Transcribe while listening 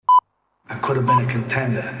could have been a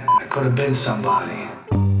contender. I could have been somebody.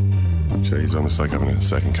 He's almost like having a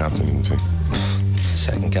second captain, isn't he?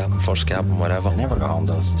 Second captain, first captain, whatever. I never go home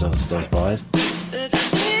those boys.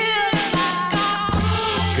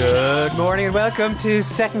 Good morning and welcome to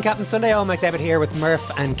Second Captain Sunday. All Mike David here with Murph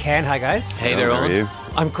and Ken. Hi guys. Hey there, How are you?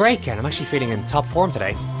 I'm great, Ken. I'm actually feeling in top form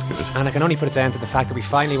today. That's good. And I can only put it down to the fact that we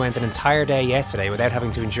finally went an entire day yesterday without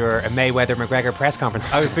having to endure a Mayweather-McGregor press conference.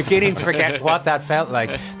 I was beginning to forget what that felt like.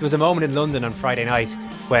 There was a moment in London on Friday night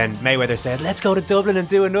when Mayweather said, let's go to Dublin and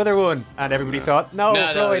do another one. And everybody thought, no,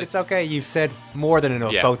 Floyd, it's okay. You've said more than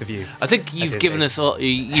enough, both of you. I think you've given us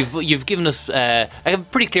a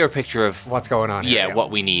pretty clear picture of what's going on here.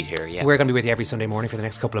 What we need here. Yeah. We're going to be with you every Sunday morning for the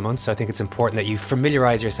next couple of months, so I think it's important that you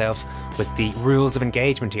familiarise yourself with the rules of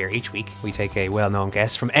engagement here. Each week we take a well-known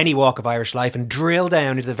guest from any walk of Irish life and drill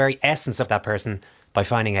down into the very essence of that person by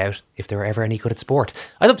finding out if they were ever any good at sport.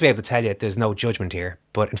 I'd love to be able to tell you there's no judgment here,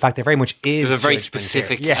 but in fact there very much is. There's a very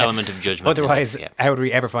specific element of judgment. Otherwise, how would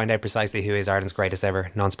we ever find out precisely who is Ireland's greatest ever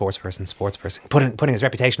non-sports person, sports person? Putting his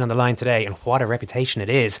reputation on the line today, and what a reputation it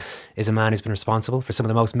is a man who's been responsible for some of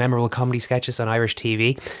the most memorable comedy sketches on Irish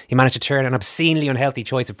TV. He managed to turn an obscenely unhealthy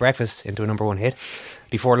choice of breakfast into a number one hit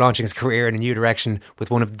before launching his career in a new direction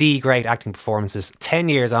with one of the great acting performances 10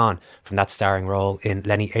 years on from that starring role in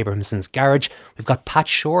Lenny Abrahamson's Garage. We've got Pat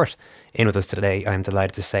Short in with us today, I'm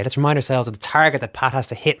delighted to say. Let's remind ourselves of the target that Pat has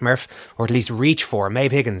to hit, Murph, or at least reach for.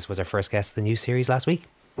 Maeve Higgins was our first guest of the new series last week.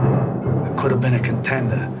 I could have been a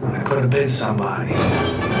contender. I could have been somebody.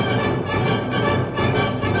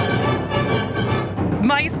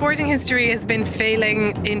 My sporting history has been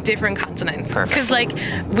failing in different continents. Perfect.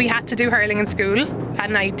 Because we had to do hurling in school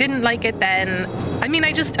and I didn't like it then. I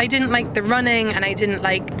I didn't like the running and I didn't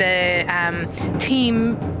like the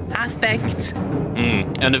team aspect.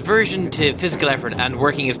 An aversion to physical effort and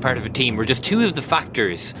working as part of a team were just two of the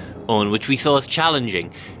factors on which we saw as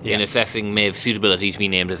challenging in assessing Maeve's suitability to be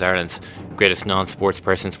named as Ireland's greatest non-sports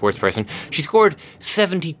person. She scored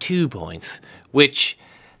 72 points, which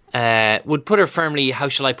would put her firmly, how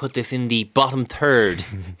shall I put this, in the bottom third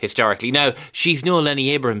historically. Now, she's no Lenny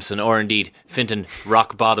Abrahamson or indeed Fintan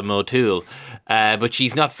Rock Bottom O'Toole, but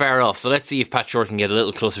she's not far off. So let's see if Pat Short can get a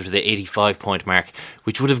little closer to the 85 point mark,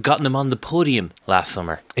 which would have gotten him on the podium last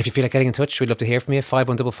summer. If you feel like getting in touch, we'd love to hear from you.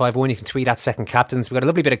 51551. You can tweet at Second Captains. We got a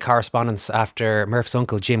lovely bit of correspondence after Murph's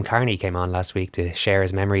uncle Jim Carney came on last week to share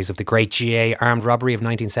his memories of the great GA armed robbery of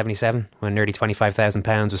 1977 when nearly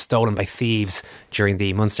 £25,000 was stolen by thieves during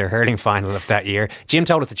the Munster hurling final of that year. Jim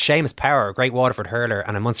told us that Seamus Power, a great Waterford hurler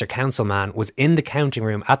and a Munster council man, was in the counting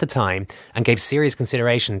room at the time and gave serious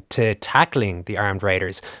consideration to tackling the armed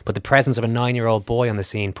raiders, but the presence of a 9-year-old boy on the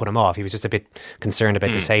scene put him off. He was just a bit concerned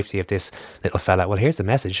about the safety of this little fella. Well, here's the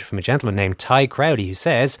message from a gentleman named Ty Crowdy who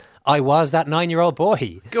says, I was that 9-year-old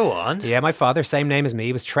boy. Go on. Yeah, my father, same name as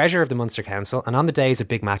me, was treasurer of the Munster Council, and on the days of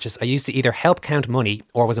big matches, I used to either help count money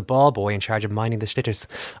or was a ball boy in charge of minding the schlitters.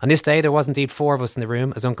 On this day, there was indeed 4 of us in the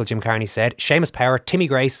room, as Uncle Jim Carney said. Seamus Power, Timmy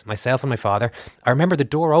Grace, myself and my father. I remember the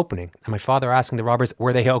door opening and my father asking the robbers,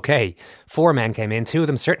 were they okay? 4 men came in, 2 of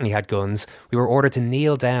them certainly had guns. We were ordered to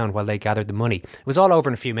kneel down while they gathered the money. It was all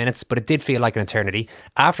over in a few minutes, but it did feel like an eternity.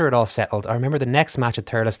 After it all settled, I remember the next match at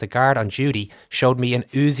Thurles, the guard on duty showed me an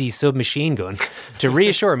Uzi submachine gun to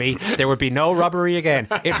reassure me there would be no robbery again.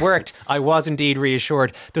 It worked. I was indeed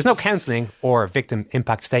reassured. There's no counselling or victim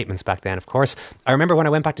impact statements back then, of course. I remember when I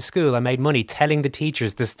went back to school, I made money telling the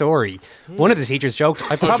teachers the story. One of the teachers joked,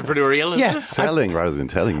 entrepreneurial, isn't it? Selling rather than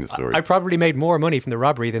telling the story. I probably made more money from the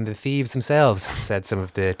robbery than the thieves themselves, said some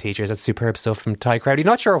of the teachers. That's superb stuff from Ty Crowdy.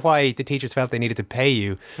 Not sure why the teachers felt they needed to pay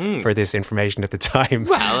you for this information at the time.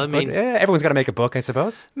 Well, I mean, but, everyone's got to make a buck, I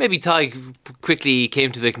suppose. Maybe Ty quickly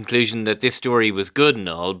came to the conclusion that this story was good and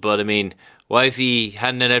all, but I mean, why is he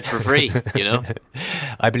handing it out for free, you know?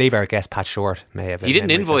 I believe our guest Pat Short may have. He didn't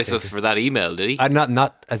invoice us for that email, did he?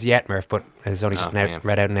 Not as yet, Murph, but it's only just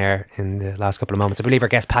read out in air in the last couple of moments. I believe our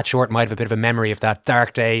guest Pat Short might have a bit of a memory of that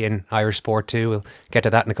dark day in Irish sport too. We'll get to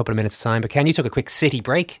that in a couple of minutes' time. But Ken, you took a quick city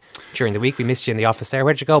break during the week. We missed you in the office there.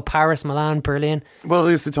 Where did you go? Paris, Milan, Berlin? Well,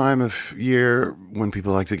 it's the time of year when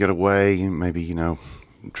people like to get away, maybe,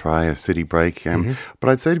 try a city break. But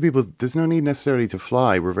I'd say to people, there's no need necessarily to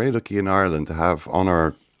fly. We're very lucky in Ireland to have on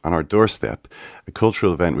our doorstep a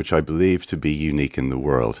cultural event which I believe to be unique in the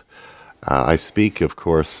world. I speak, of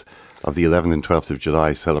course, of the 11th and 12th of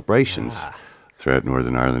July celebrations throughout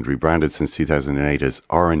Northern Ireland, rebranded since 2008 as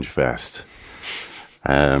Orange Fest.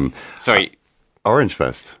 Sorry. Orange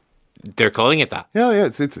Fest. They're calling it that. Yeah.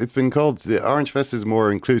 It's been called. The Orange Fest is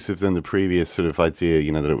more inclusive than the previous sort of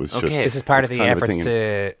idea. That it was just. This is part of the efforts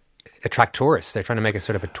to attract tourists. They're trying to make a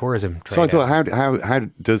sort of a tourism trade. So I thought, how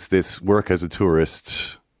does this work as a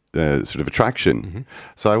tourist sort of attraction?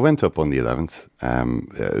 So I went up on the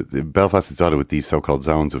 11th. Belfast is dotted with these so-called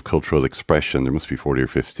zones of cultural expression. There must be 40 or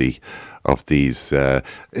 50 of these,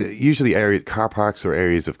 usually car parks or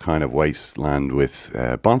areas of kind of wasteland with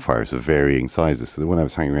bonfires of varying sizes. So the one I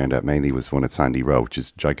was hanging around at mainly was one at Sandy Row, which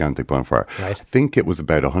is a gigantic bonfire. Right. I think it was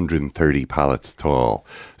about 130 pallets tall.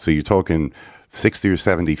 So you're talking 60 or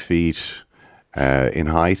 70 feet in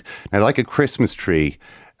height. Now, like a Christmas tree,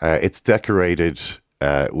 it's decorated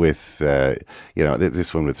with,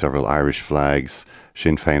 this one with several Irish flags,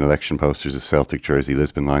 Sinn Féin election posters, a Celtic jersey,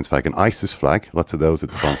 Lisbon Lions flag, an ISIS flag, lots of those at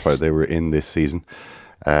the bonfire. They were in this season.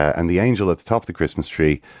 And the angel at the top of the Christmas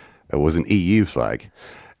tree was an EU flag.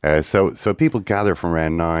 So people gather from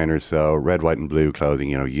around 9 or so, red, white and blue clothing,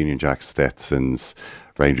 Union Jack, Stetsons,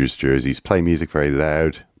 Rangers jerseys, play music very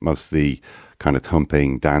loud, mostly kind of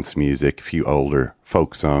thumping dance music, a few older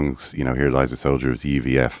folk songs, Here Lies a Soldier of the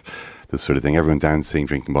UVF, this sort of thing. Everyone dancing,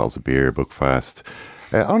 drinking bottles of beer, Buckfast.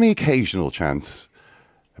 Only occasional chants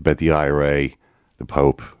about the IRA, the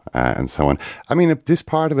Pope, and so on. I mean, this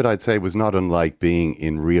part of it, I'd say, was not unlike being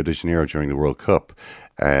in Rio de Janeiro during the World Cup,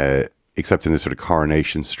 except in the sort of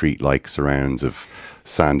Coronation Street-like surrounds of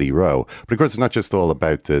Sandy Row. But of course, it's not just all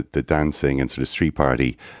about the dancing and sort of street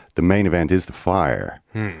party. The main event is the fire.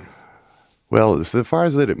 Well, so the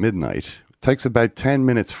fire's lit at midnight. It takes about 10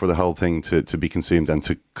 minutes for the whole thing to be consumed and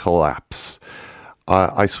to collapse.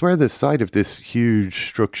 I swear the sight of this huge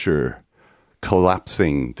structure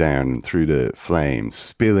collapsing down through the flames,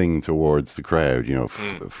 spilling towards the crowd,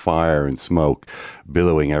 fire and smoke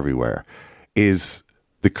billowing everywhere, is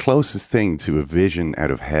the closest thing to a vision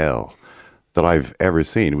out of hell that I've ever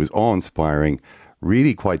seen. It was awe-inspiring,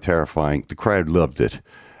 really quite terrifying. The crowd loved it.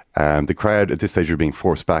 The crowd at this stage were being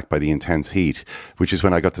forced back by the intense heat, which is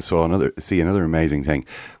when I got to see another amazing thing,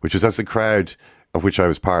 which was as the crowd, of which I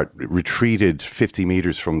was part, retreated 50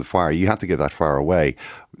 metres from the fire. You had to get that far away.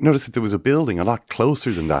 Notice that there was a building a lot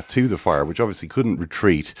closer than that to the fire, which obviously couldn't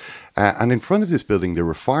retreat. And in front of this building, there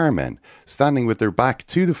were firemen standing with their back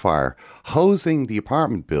to the fire, hosing the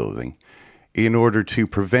apartment building in order to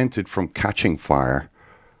prevent it from catching fire,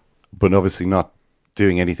 but obviously not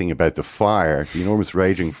doing anything about the fire, the enormous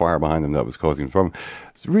raging fire behind them that was causing the problem.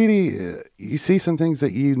 It's really, you see some things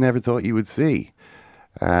that you never thought you would see.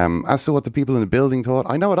 As to what the people in the building thought,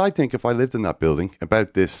 I know what I'd think if I lived in that building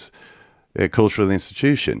about this cultural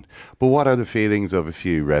institution. But what are the feelings of a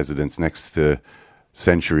few residents next to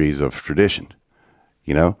centuries of tradition?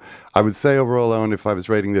 I would say overall, Owen, if I was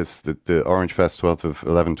rating this, that the Orange Fest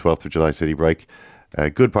 12th of July City Break,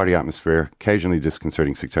 good party atmosphere, occasionally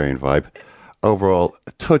disconcerting sectarian vibe. Overall,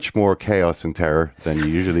 a touch more chaos and terror than you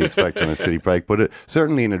usually expect on a city break, but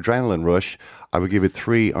certainly an adrenaline rush. I would give it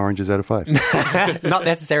 3 oranges out of 5. Not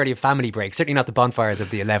necessarily a family break, certainly not the bonfires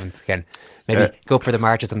of the 11th, Ken. Maybe go up for the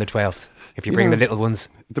marches on the 12th, if you bring the little ones.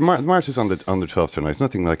 The marches on the 12th are nice.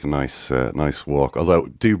 Nothing like a nice walk, although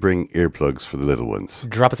do bring earplugs for the little ones.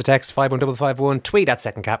 Drop us a text, 51551, tweet at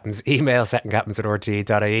Second Captains, email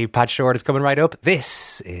secondcaptains@rte.ie. Pat Short is coming right up.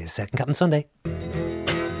 This is Second Captain Sunday.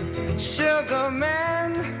 Sugar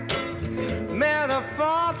man met a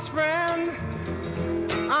false friend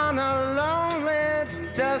on a lonely,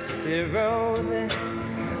 dusty road.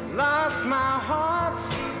 Lost my heart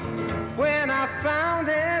when I found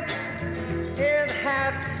it. It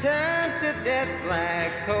had turned to dead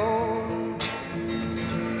black coal.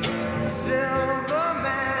 Silver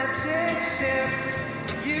magic ships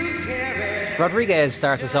you carry. Rodriguez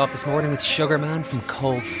starts us off this morning with Sugar Man from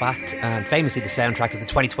Cold Fact, and famously the soundtrack of the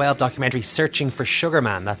 2012 documentary Searching for Sugar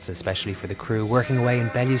Man. That's especially for the crew working away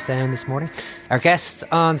in Bellewstown this morning. Our guest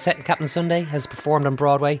on Second Captain Sunday has performed on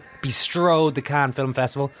Broadway, bestrode the Cannes Film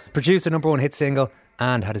Festival, produced a #1 hit single,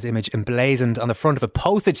 and had his image emblazoned on the front of a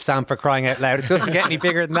postage stamp, for crying out loud. It doesn't get any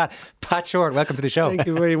bigger than that. Pat Short, welcome to the show. Thank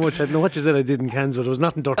you very much. I don't know what you said I did in Cannes, but it was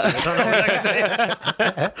nothing dirty. I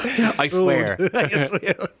swear. I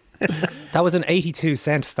swear. That was an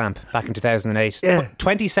 82-cent stamp back in 2008. Yeah.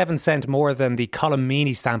 27 cent more than the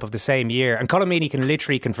Colombini stamp of the same year. And Colombini can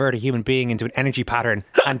literally convert a human being into an energy pattern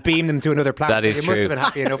and beam them to another planet. That is so you true. must have been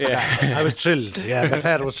happy enough with that. I was thrilled. Yeah, my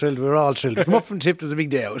father was thrilled. We were all thrilled. Come up from Tift, it was a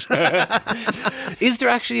big day out. Is there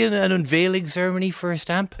actually an unveiling ceremony for a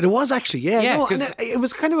stamp? There was actually, yeah. Yeah, No, 'cause- and it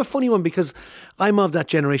was kind of a funny one because I'm of that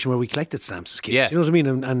generation where we collected stamps as kids. Yeah. You know what I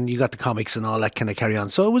mean? And you got the comics and all that kind of carry on.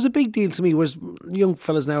 So it was a big deal to me. Whereas young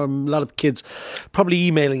fellas now, a lot of kids probably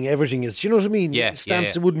emailing everything is. Do you know what I mean? Yeah,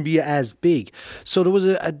 Stamps yeah. wouldn't be as big. So there was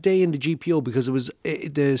a day in the GPO because it was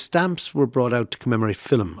the stamps were brought out to commemorate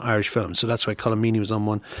film, Irish film. So that's why Colombini was on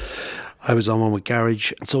one. I was on one with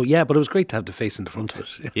Garage. So, yeah, but it was great to have the face in the front of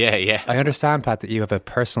it. Yeah. I understand, Pat, that you have a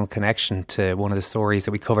personal connection to one of the stories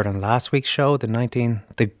that we covered on last week's show,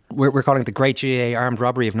 we're calling it the Great GAA Armed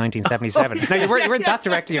Robbery of 1977. Now, you weren't that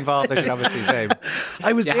directly involved, I should obviously say.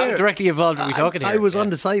 I was How there. directly involved are we talking here? I was on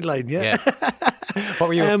the sideline, Yeah. What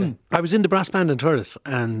were you up to? I was in the brass band in Thurles,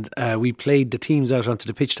 and we played the teams out onto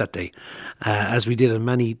the pitch that day, as we did in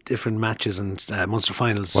many different matches and Munster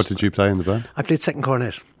finals. What did you play in the band? I played second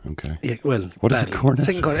cornet. Okay. Yeah, well, What is a badly. cornet?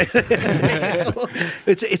 Second cornet.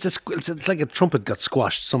 it's like a trumpet got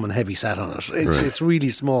squashed. Someone heavy sat on it. It's really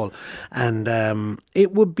small, and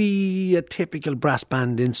it would be a typical brass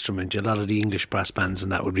band instrument. A lot of the English brass bands,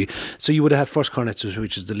 and that would be. So you would have had first cornets,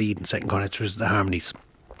 which is the lead, and second cornets, which is the harmonies.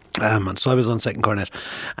 And so I was on second cornet,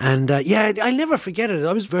 and I'll never forget it.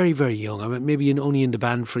 I was very, very young. I mean, maybe only in the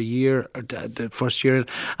band for a year, the first year,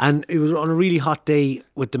 and it was on a really hot day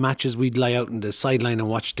with the matches. We'd lie out in the sideline and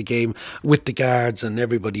watch the game with the guards and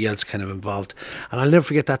everybody else kind of involved. And I'll never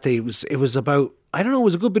forget that day. It was about, I don't know, it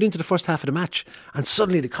was a good bit into the first half of the match, and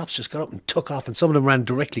suddenly the cops just got up and took off, and some of them ran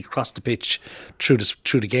directly across the pitch through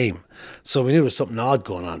the game. So we knew there was something odd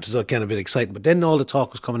going on. It was kind of a bit exciting. But then all the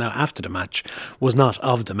talk was coming out after the match was not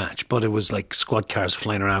of the match, but it was like squad cars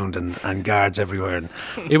flying around and guards everywhere, and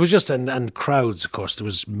it was just and crowds. Of course, there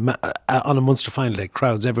was on a Munster final day,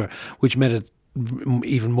 crowds everywhere, which made it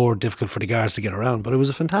even more difficult for the guards to get around. But it was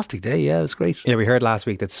a fantastic day. Yeah, it was great. Yeah, we heard last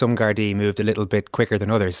week that some Gardaí moved a little bit quicker than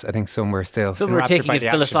others. I think some were still Some were enraptured taking by it the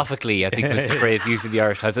action. philosophically, I think was the phrase used in the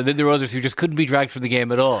Irish Times. And then there were others who just couldn't be dragged from the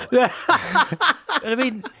game at all. I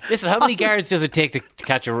mean, listen, how many guards does it take to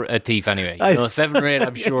catch a thief anyway? 7 or 8,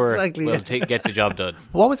 I'm sure, Exactly, will yeah. get the job done.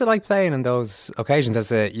 What was it like playing in those occasions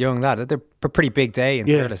as a young lad? They're a pretty big day in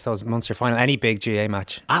Yeah. Thurles, those Munster final, any big GA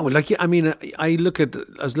match. Well, I mean, I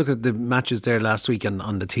was looking at the matches there last week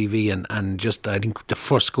on the TV, and just I think the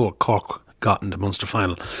first score Cork got in the Munster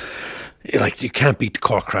final. Like, you can't beat the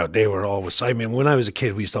Cork crowd. They were always. I mean, when I was a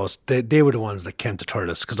kid, we used to always. They were the ones that came to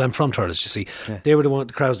Thurles, because I'm from Thurles. You see, they were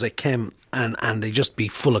the crowds that came, and they just be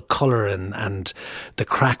full of colour and the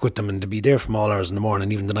crack with them, and to be there from all hours in the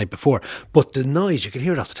morning, even the night before. But the noise, you could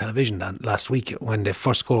hear it off the television that last week when the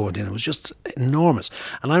first score went in. It was just enormous.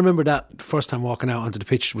 And I remember that the first time walking out onto the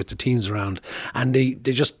pitch with the teams around, and they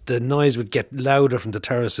just, the noise would get louder from the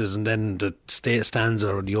terraces, and then the stands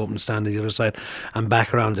or the open stand on the other side, and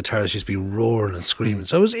back around the terrace just be roaring and screaming.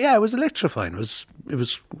 So it was electrifying. It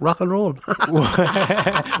was rock and roll.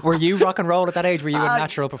 Were you rock and roll at that age? Were you a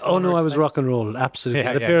natural performer? Oh no, I was rock and roll, absolutely.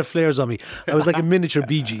 I had a pair of flares on me. I was like a miniature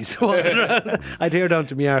Bee Gees. I'd hair down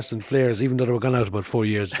to my arse and flares, even though they were gone out about 4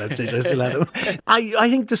 years. That's it. I still had them. I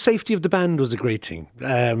think the safety of the band was a great thing.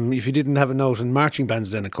 If you didn't have a note, and marching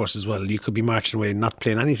bands then, of course, as well, you could be marching away and not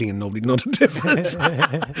playing anything, and nobody know the difference.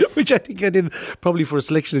 Which I think I did probably for a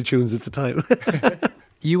selection of tunes at the time.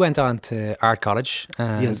 You went on to art college.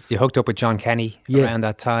 Yes. You hooked up with John Kenny around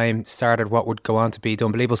that time, started what would go on to be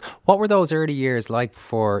Dunbelievables. What were those early years like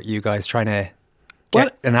for you guys trying to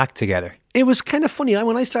get an act together? It was kind of funny.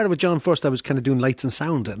 When I started with John first, I was kind of doing lights and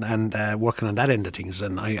sound and working on that end of things.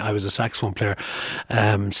 And I was a saxophone player.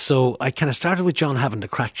 So I kind of started with John having the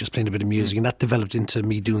crack, just playing a bit of music. And that developed into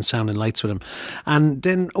me doing sound and lights with him. And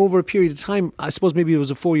then over a period of time, I suppose maybe it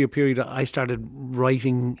was a 4-year period, I started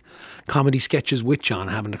writing comedy sketches with John,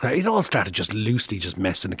 having the crack. It all started just loosely, just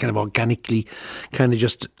messing, kind of organically, kind of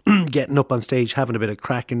just getting up on stage, having a bit of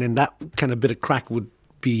crack. And then that kind of bit of crack would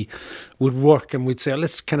work, and we'd say,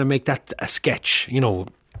 let's kind of make that a sketch,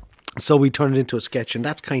 So we turned it into a sketch, and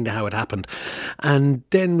that's kind of how it happened. And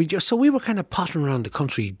then we were kind of pottering around the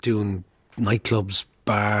country doing nightclubs,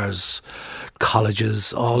 bars,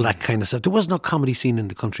 colleges, all that kind of stuff. There was no comedy scene in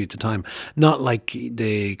the country at the time. Not like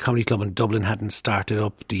the comedy club in Dublin hadn't started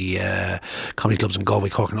up, the comedy clubs in Galway,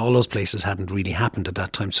 Cork, and all those places hadn't really happened at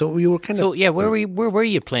that time. So we were kind of... So, yeah, where were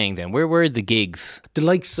you playing then? Where were the gigs? The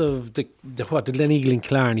likes of the Gleneagle in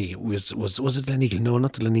Killarney was it Gleneagle? No,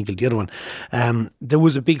 not the Gleneagle, the other one. There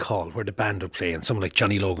was a big hall where the band would play, and someone like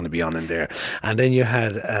Johnny Logan would be on in there. And then you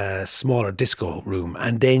had a smaller disco room,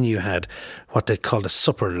 and then you had what they called a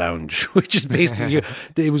supper lounge, which is basically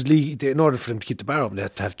it was in order for them to keep the bar open, they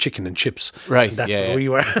had to have chicken and chips. Right, and that's where we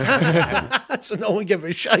were. So no one gave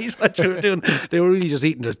a shite what they were doing. They were really just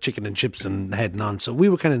eating their chicken and chips and heading on. So we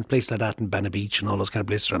were kind of in a place like that in Bannabeach and all those kind of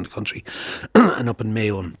places around the country, and up in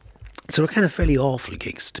Mayo. So we're kind of fairly awful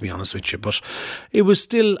gigs, to be honest with you, but it was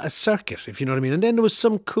still a circuit, if you know what I mean. And then there was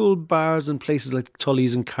some cool bars and places like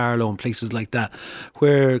Tully's and Carlow and places like that,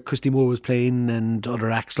 where Christy Moore was playing and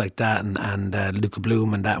other acts like that, and Luca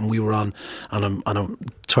Bloom and that, and we were on a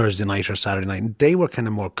Thursday night or Saturday night. And they were kind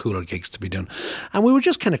of more cooler gigs to be doing. And we were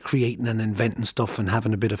just kind of creating and inventing stuff and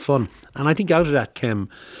having a bit of fun. And I think out of that came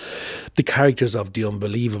the characters of The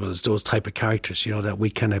Unbelievables, those type of characters, you know, that we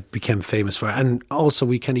kind of became famous for. And also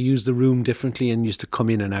we kind of used the room differently and used to come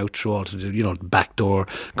in and out through all the, you know, the back door,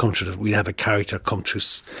 come through. We'd have a character come through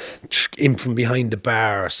in from behind the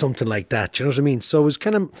bar or something like that. Do you know what I mean? So it was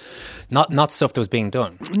kind of Not stuff that was being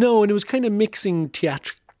done. no, and it was kind of mixing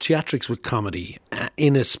theatrics with comedy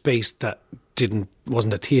in a space that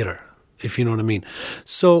wasn't a theatre, if you know what I mean.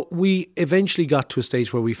 So we eventually got to a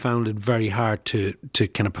stage where we found it very hard to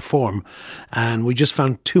kind of perform, and we just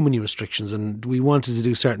found too many restrictions, and we wanted to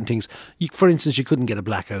do certain things. For instance, you couldn't get a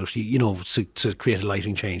blackout, you know, to create a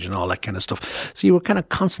lighting change and all that kind of stuff. So you were kind of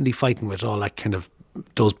constantly fighting with all that kind of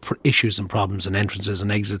those issues and problems and entrances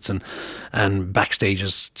and exits and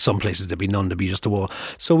backstages. Some places there'd be none, there'd be just a wall.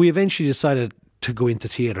 So we eventually decided to go into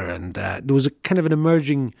theatre, and there was a kind of an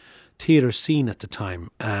emerging theatre scene at the time.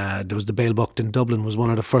 There was the Balebucht in Dublin, was one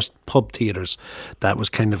of the first pub theatres that was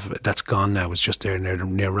that's gone now. It was just there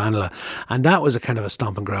near Ranelagh, and that was a kind of a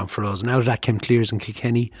stomping ground for us. And out of that came Clears and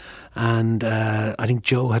Kilkenny, and I think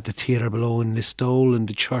Joe had the theatre below in Listowel and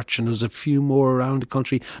the Church, and there was a few more around the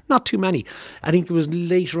country, not too many. I think it was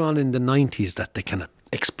later on in the 90s that they kind of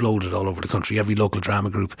exploded all over the country. Every local drama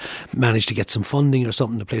group managed to get some funding or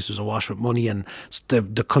something. The place was awash with money, and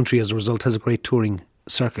the country as a result has a great touring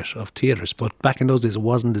circuit of theatres. But back in those days it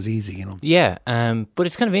wasn't as easy, you know. Yeah, but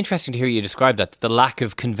it's kind of interesting to hear you describe that. The lack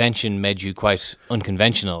of convention made you quite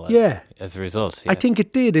unconventional as a result. Yeah. I think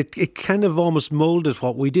it did. It kind of almost moulded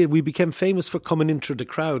what we did. We became famous for coming in through the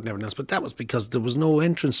crowd and everything else, but that was because there was no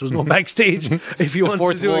entrance, there was no backstage. If you the wanted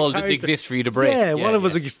fourth to do wall a didn't exist for you to break. Yeah, one of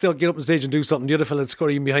us would still get up on stage and do something. The other fella would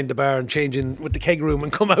scurry behind the bar and change in with the keg room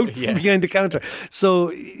and come out from behind the counter.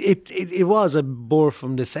 So it was a bore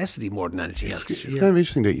from necessity more than anything else. It's kind of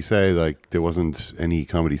interesting that you say like there wasn't any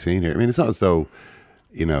comedy scene here. I mean, it's not as though,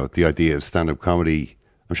 you know, the idea of stand-up comedy,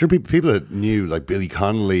 I'm sure people that knew like Billy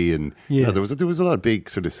Connolly and you know, there was a lot of big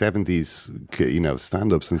sort of 70s, you know,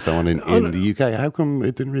 stand-ups and so on in the UK. How come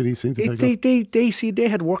it didn't really seem to take off? They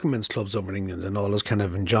had working men's clubs over in England and all those kind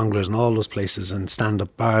of in Jongleurs and all those places and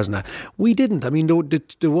stand-up bars and that. We didn't. I mean,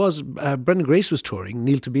 there was Brendan Grace was touring,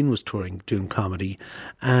 Neil Tabine was touring doing comedy,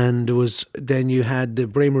 and there was then you had the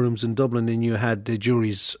Bramer Rooms in Dublin, and you had the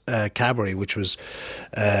Jury's Cabaret, which was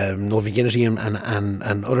Novi Guinity and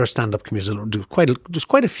other stand-up comedians. There's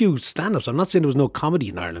quite a few stand-ups. I'm not saying there was no comedy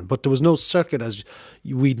in Ireland, but there was no circuit as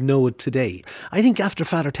we'd know it today. I think after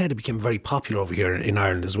Father Ted it became very popular over here in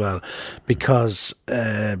Ireland as well, because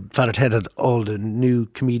Father Ted had all the new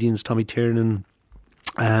comedians, Tommy Tiernan,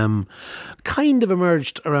 kind of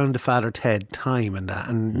emerged around the Father Ted time and that,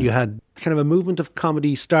 and you had kind of a movement of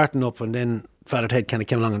comedy starting up, and then Father Ted kind of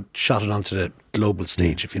came along and shot it onto the global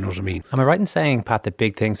stage, if you know what I mean. Am I right in saying, Pat, that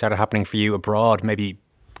big things started happening for you abroad, maybe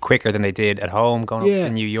quicker than they did at home, going up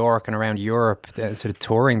in New York and around Europe, sort of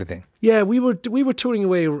touring the thing? Yeah, we were touring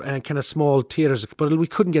away kind of small theatres, but we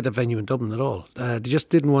couldn't get a venue in Dublin at all. They just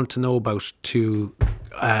didn't want to know about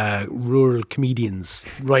rural comedians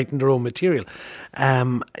writing their own material.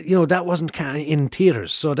 You know, that wasn't kind of in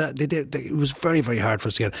theatres, so that it was very, very hard for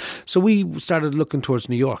us to get. So we started looking towards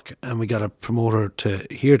New York, and we got a promoter to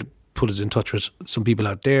put us in touch with some people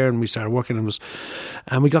out there, and we started working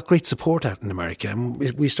and we got great support out in America, and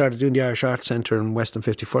we started doing the Irish Arts Centre in West and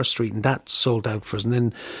 51st Street, and that sold out for us. And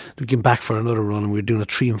then we came back for another run, and we were doing a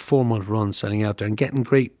 3 and 4 month run selling out there and getting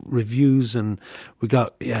great reviews, and we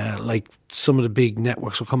got like some of the big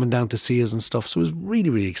networks were coming down to see us and stuff, so it was really,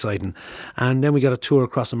 really exciting. And then we got a tour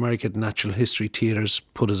across America. The Natural History Theatres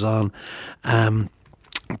put us on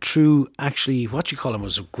through actually what you call him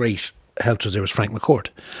was a great helped us. There was Frank McCourt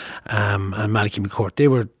and Malachy McCourt.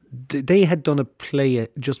 They had done a play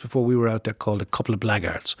just before we were out there called A Couple of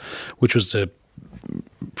Blackguards, which was the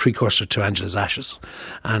precursor to Angela's Ashes,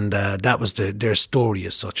 and that was their story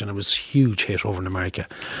as such, and it was a huge hit over in America.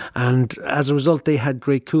 And as a result, they had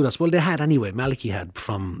great kudos. Well, they had anyway. Malachy had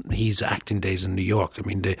from his acting days in New York. I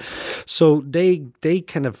mean, so they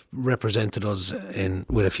kind of represented us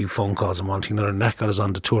with a few phone calls and one thing or another, and that got us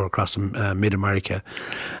on the tour across mid America.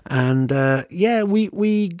 And we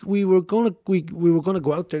were gonna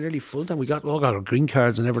go out there nearly full time. We all got our green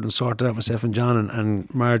cards and everything sorted out, myself and John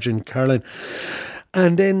and Marge and Caroline.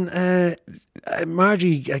 And then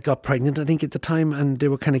Margie got pregnant, I think, at the time, and they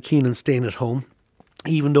were kind of keen on staying at home,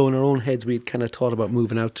 even though in our own heads we had kind of thought about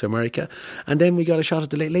moving out to America. And then we got a shot at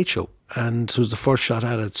the Late Late Show, and it was the first shot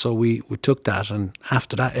at it. So we took that, and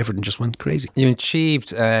after that, everything just went crazy. You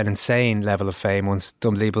achieved an insane level of fame once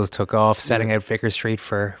Dumb took off, selling out Vicar Street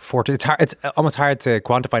for 14. It's almost hard to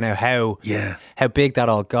quantify now how big that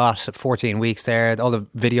all got. 14 weeks there, all the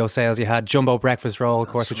video sales you had, Jumbo Breakfast Roll, of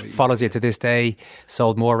course, which follows you to this day,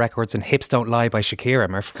 sold more records than Hips Don't Lie by Shakira,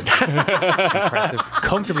 Murph. Impressive.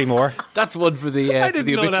 Comfortably more. That's one for the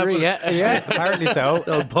obituary, Yeah, apparently so.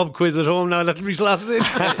 Old pub quiz at home now, let me slot it in.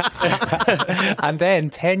 And then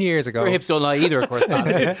 10 years ago... Your hips don't lie either, of course.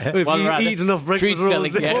 If you eat enough breakfast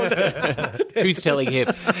rolls, Truth-telling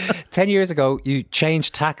hips. 10 years ago, you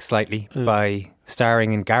changed tack slightly by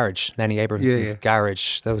starring in Garage, Lenny Abrahamson's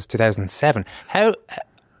Garage. That was 2007. How...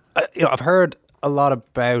 I've heard a lot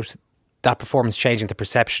about that performance changing the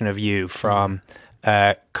perception of you from...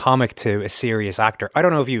 comic to a serious actor. I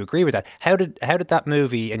don't know if you agree with that. How did that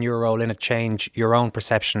movie and your role in it change your own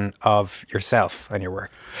perception of yourself and your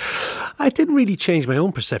work? I didn't really change my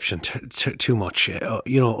own perception too much,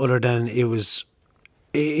 other than it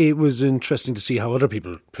was interesting to see how other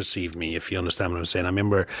people perceived me, if you understand what I'm saying. I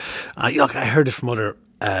remember, I heard it from other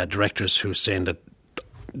directors who were saying that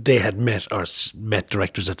they had met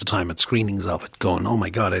directors at the time at screenings of it, going, "Oh my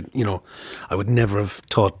God, I would never have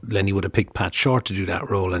thought Lenny would have picked Pat Short to do that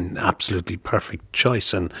role, and absolutely perfect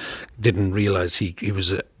choice," and didn't realise he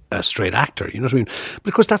was a straight actor. You know what I mean? But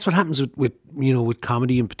of course, that's what happens with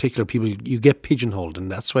comedy in particular. People, you get pigeonholed, and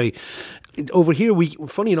that's why over here we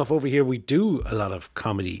do a lot of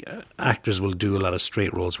comedy. Actors will do a lot of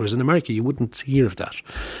straight roles, whereas in America you wouldn't hear of that.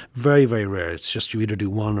 Very, very rare. It's just you either do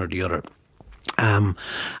one or the other. And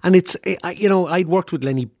I'd worked with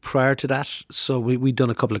Lenny prior to that, so we'd done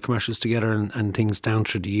a couple of commercials together and things down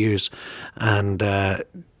through the years, and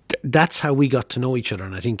that's how we got to know each other.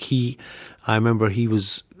 And I think I remember he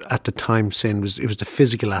was at the time saying it was the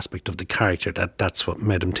physical aspect of the character that's what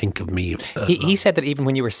made him think of me. He said that even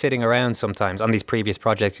when you were sitting around sometimes on these previous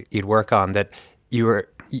projects you'd work on, that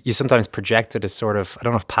you sometimes projected a sort of, I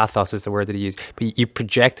don't know if pathos is the word that he used, but you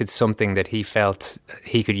projected something that he felt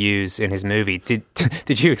he could use in his movie. Did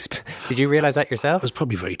you realise that yourself? I was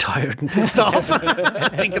probably very tired and pissed off,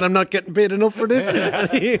 thinking I'm not getting paid enough for this.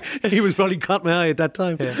 He was probably caught my eye at that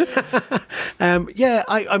time. Yeah.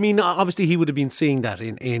 I mean, obviously he would have been seeing that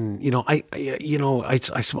in I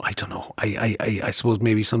don't know. I suppose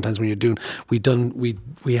maybe sometimes when you're doing,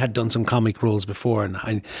 we had done some comic roles before,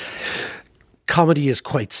 and comedy is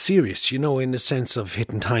quite serious, in the sense of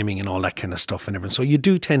hitting timing and all that kind of stuff and everything. So you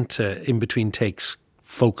do tend to, in between takes,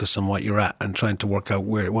 focus on what you're at and trying to work out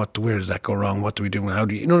where does that go wrong? What do we do? How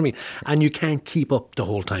do you know what I mean? And you can't keep up the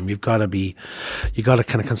whole time. You got to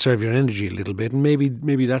kind of conserve your energy a little bit. And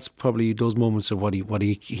maybe that's probably those moments of what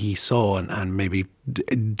he saw, and maybe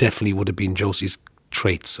definitely would have been Josie's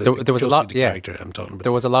traits. There was a lot, character I'm talking about.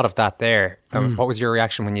 There was a lot of that there. What was your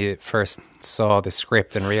reaction when you first saw the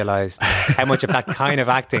script and realised how much of that kind of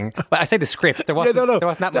acting? Well, I say the script. There wasn't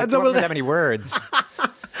that many words.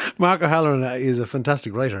 Mark O'Halloran is a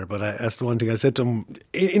fantastic writer, but that's the one thing I said to him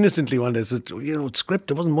innocently one day. I said, script,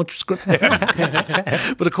 there wasn't much script there.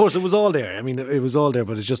 But of course, it was all there. I mean, it was all there,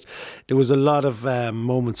 but it's just, there was a lot of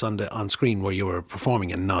moments on screen where you were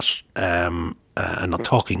performing and not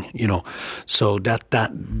talking, so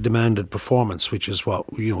that demanded performance, which is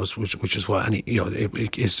what which is what, and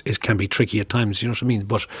it can be tricky at times, you know what I mean,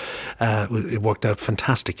 but it worked out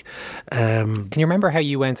fantastic. Can you remember how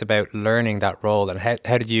you went about learning that role, and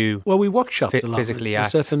how did you we workshopped a lot. Physically act?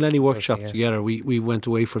 Myself and Lenny workshopped together. We went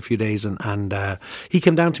away for a few days, and he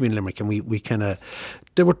came down to me in Limerick, and we kind of,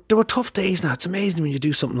 there were tough days. Now it's amazing when you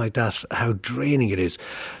do something like that how draining it is,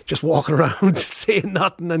 just walking around saying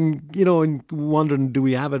nothing, and and wondering, do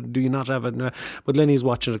we have it, do you not have it? But Lenny's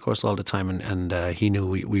watching it, of course, all the time, and he knew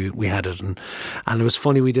we had it, and it was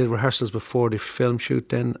funny. We did rehearsals before the film shoot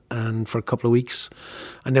then, and for a couple of weeks,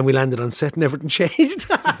 and then we landed on set and everything changed.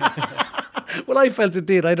 Well, I felt it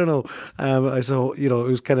did. I don't know. So it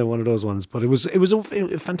was kind of one of those ones. But it was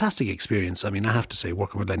a fantastic experience. I mean, I have to say,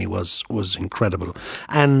 working with Lenny was incredible,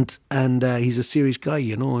 and he's a serious guy,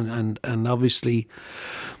 and obviously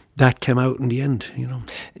that came out in the end,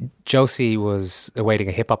 Josie was awaiting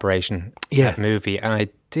a hip operation. That movie, and I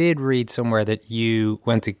did read somewhere that you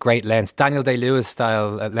went to great lengths, Daniel Day-Lewis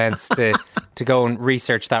style lengths, to to go and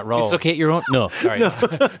research that role. Dislocate your own? No, sorry. Not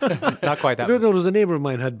quite that. I don't know, there was a neighbour of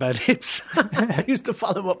mine who had bad hips. I used to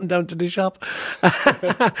follow him up and down to the shop.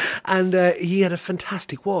 And he had a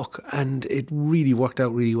fantastic walk, and it really worked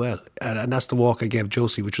out really well. And that's the walk I gave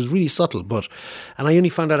Josie, which was really subtle. And I only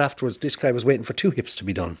found out afterwards this guy was waiting for 2 hips to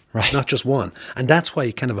be done, not just one. And that's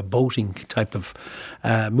why kind of a boating type of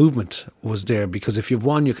movement was there, because if you've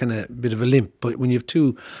one, you're kind of a bit of a limp. But when you have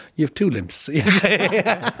two limps.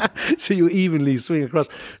 So you evenly swing across.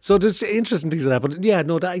 So there's interesting things like that. But yeah,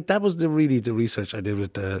 no, that was really the research I did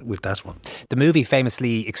with that one. The movie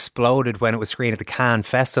famously exploded when it was screened at the Cannes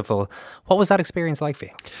Festival. What was that experience like for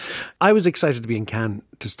you? I was excited to be in Cannes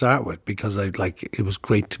to start with, because it was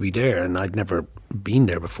great to be there, and I'd never been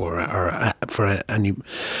there before or for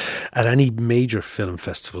any major film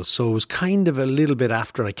festival. So it was kind of a little bit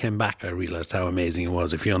after I came back I realised how amazing it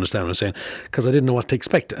was, if you understand what I'm saying, because I didn't know what to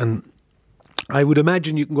expect. And I would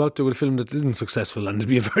imagine you can go out there with a film that isn't successful and it'd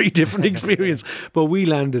be a very different experience. But we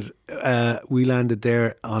landed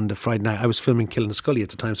there on the Friday night. I was filming Killing the Scully at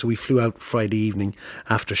the time, so we flew out Friday evening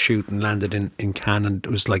after shoot and landed in Cannes, and it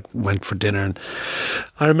was like went for dinner. And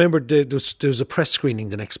I remember there was a press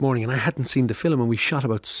screening the next morning, and I hadn't seen the film, and we shot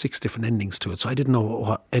about 6 different endings to it, so I didn't know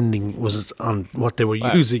what ending was on what they were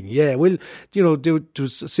using. Yeah, well, there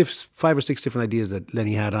was 5 or 6 different ideas that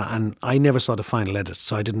Lenny had, and I never saw the final edit,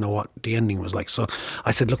 so I didn't know what the ending was like. So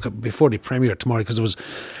I said, look, before the premiere tomorrow, because it was,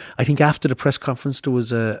 I think after the press conference after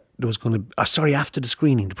the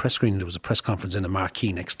screening, the press screening, there was a press conference in a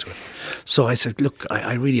marquee next to it. So I said, look,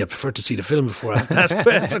 I prefer to see the film before I have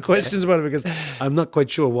to answer questions about it, because I'm not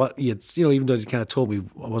quite sure what even though they kind of told me,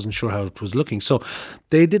 I wasn't sure how it was looking. So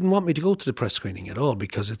they didn't want me to go to the press screening at all,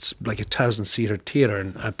 because it's like a 1,000-seater theatre,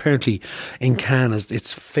 and apparently in Cannes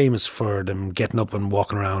it's famous for them getting up and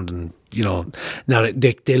walking around, and now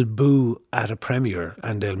they'll boo at a premiere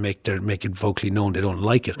and they'll make it vocally known they don't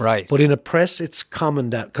like it. Right. But in a press, it's common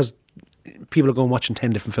that, because people are going watching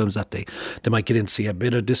 10 different films that day, they might get in to see a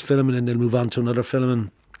bit of this film and then they'll move on to another film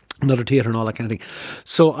and another theatre and all that kind of thing.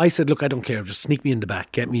 So I said, look, I don't care, just sneak me in the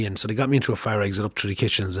back, get me in. So they got me into a fire exit, up through the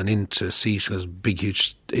kitchens and into a seat. It was big,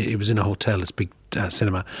 huge, it was in a hotel, this big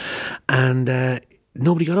cinema. And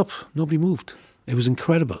nobody got up, nobody moved. It was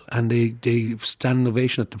incredible, and they stand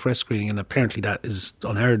ovation at the press screening, and apparently that is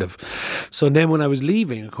unheard of. So then when I was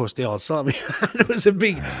leaving, of course, they all saw me. It was a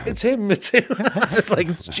big, it's him. It's like,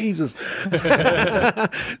 it's Jesus.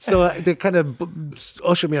 So they kind of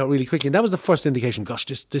ushered me out really quickly, and that was the first indication, gosh,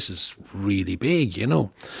 this is really big,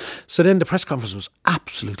 So then the press conference was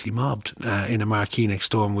absolutely mobbed in a marquee next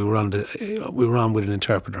door, and we were on with an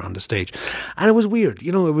interpreter on the stage, and it was weird.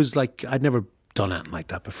 It was like I'd never done anything like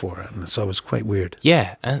that before, and so it was quite weird.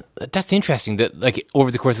 Yeah, and that's interesting that, like, over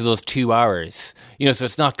the course of those 2 hours, so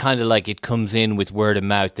it's not kind of like it comes in with word of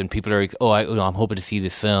mouth and people are, I'm hoping to see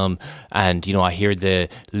this film, and I hear the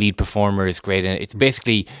lead performer is great, and it's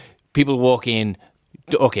basically people walk in.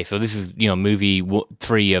 Okay, so this is movie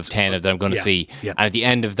 3 of 10 that I'm going to see, and at the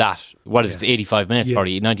end of that, what is it, 85 minutes,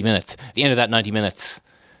 probably 90 minutes. At the end of that 90 minutes,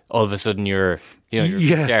 all of a sudden you're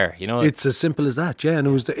there. It's as simple as that. Yeah, and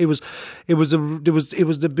it was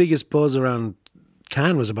the biggest buzz around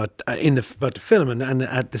Cannes was about the film, and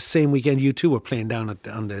at the same weekend U2 were playing down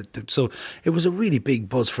so it was a really big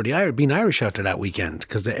buzz for being Irish out there that weekend,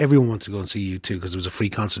 because everyone wanted to go and see U2 because it was a free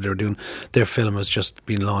concert. They were doing, their film was just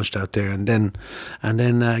being launched out there, and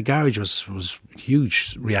then Garage was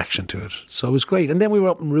huge reaction to it, so it was great. And then we were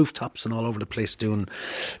up on rooftops and all over the place doing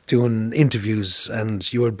interviews,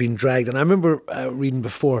 and you were being dragged. And I remember reading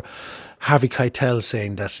before Harvey Keitel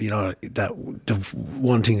saying that, that the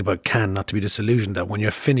one thing about Cannes, not to be disillusioned, that when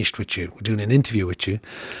you're finished with you, doing an interview with you,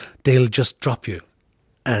 they'll just drop you.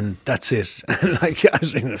 And that's it. And I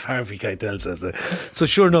was reading if Harvey Keitel says that. So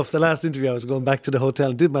sure enough, the last interview, I was going back to the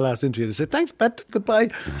hotel and did my last interview. They said, thanks, Pat,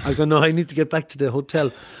 goodbye. I go, no, I need to get back to the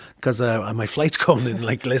hotel because my flight's coming in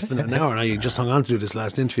like less than an hour, and I just hung on to do this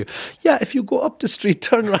last interview. Yeah, if you go up the street,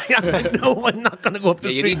 turn right. I'm like, no, I'm not going to go up the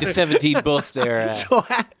street. You need the 17 bus there. So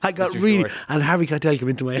I got Mr. really, Short. And Harvey Keitel came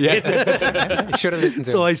into my head. You should have listened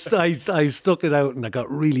to him. So I stuck it out, and I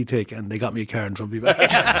got really taken, and they got me a car and drove me back.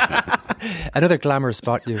 Another glamorous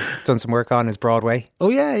spot you've done some work on is Broadway. Oh,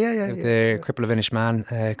 yeah. The Cripple of Inishmaan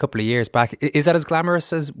a couple of years back. Is that as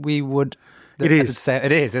glamorous as we would... It is.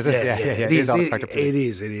 It is, isn't it? Yeah. It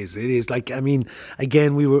is. Like, I mean,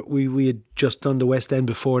 again, we had just done the West End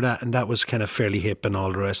before that, and that was kind of fairly hip and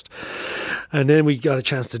all the rest. And then we got a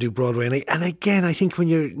chance to do Broadway. And again, I think when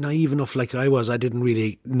you're naive enough like I was, I didn't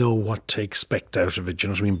really know what to expect out of it, you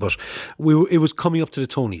know what I mean? But it was coming up to the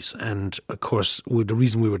Tonys. And, of course, the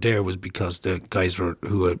reason we were there was because the guys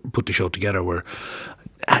who put the show together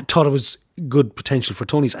thought it was good potential for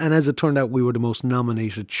Tony's. And as it turned out, we were the most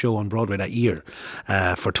nominated show on Broadway that year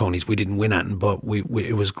for Tony's. We didn't win anything, but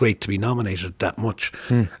it was great to be nominated that much.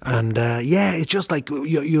 And it's just like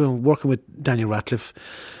you're working with Daniel Radcliffe.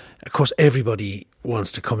 Of course, everybody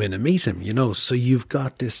wants to come in and meet him, so you've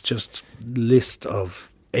got this just list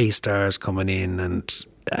of A-stars coming in, and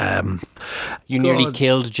you nearly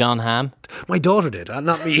killed John Hamm. My daughter did,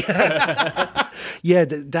 not me. Yeah,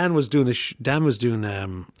 Dan was doing a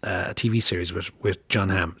TV series with John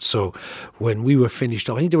Hamm. So when we were finished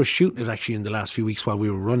up, I think they were shooting it actually in the last few weeks while we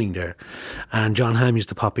were running there. And John Hamm used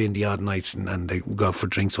to pop in the odd night and they would go out for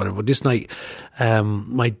drinks or whatever. But this night,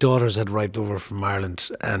 my daughters had arrived over from Ireland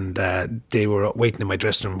and they were waiting in my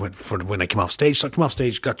dressing room for when I came off stage. So I came off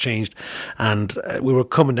stage, got changed, and we were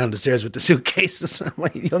coming down the stairs with the suitcases. My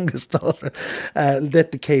youngest daughter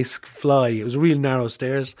let the case fly. It was real narrow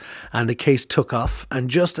stairs, and the case took off, and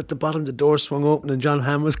just at the bottom the door swung open and John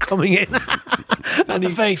Hamm was coming in. And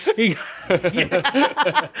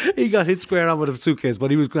he got hit square on with a suitcase,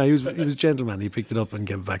 but he was a gentleman. He picked it up and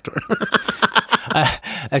gave it back to her.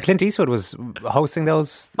 Clint Eastwood was hosting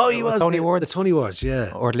those. He was Tony Awards. The Tony Awards,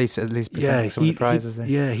 yeah, or at least presenting some of the prizes.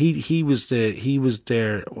 He was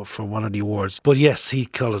there for one of the awards. But yes, he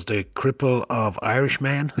called us the cripple of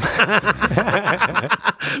Irishmen,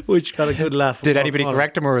 which got a good laugh. Did anybody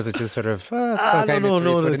correct him, or was it just sort of? No,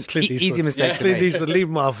 it's Clint Eastwood. Easy mistake. Clint Eastwood, leave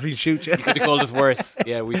him off. He'll shoot you. You could have called us worse.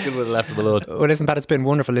 Yeah, we still would have left him alone. Well, listen, Pat, it's been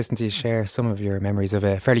wonderful listening to you share some of your memories of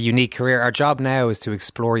a fairly unique career. Our job now is to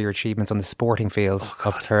explore your achievements on the sporting fields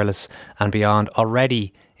of Thurles and beyond.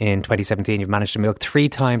 Already in 2017, you've managed to milk 3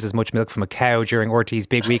 times as much milk from a cow during RT's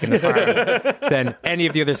big week in the farm than any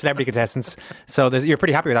of the other celebrity contestants. So you're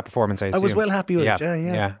pretty happy with that performance, I assume. I was well happy with it,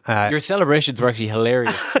 yeah. Your celebrations were actually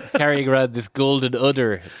hilarious. Carrying around this golden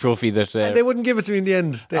udder trophy that... and they wouldn't give it to me in the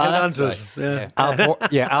end. They held on to nice. it. Al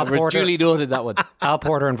Porter. Duly noted that one. Al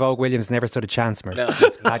Porter and Vogue Williams never stood a chance, Murph. No.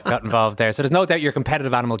 Pat got involved there. So there's no doubt you're a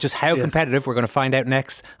competitive animal. Just how competitive, we're going to find out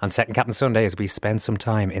next on Second Captain Sunday as we spend some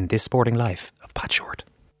time in this sporting life of Pat Short.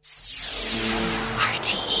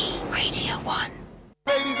 RTE Radio 1.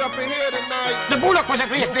 Ladies up in here tonight. The Bullock was a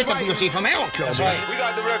great fit that you see from our club. Right. We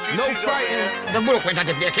got the refugees. No fighting. The Bullock went out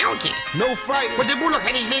to Blair County. No fighting. But the Bullock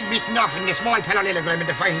had his leg beaten off in the small parallelogram in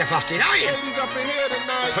the fight in the first line. Ladies up in here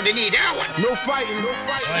tonight. So they need that one. No fighting. No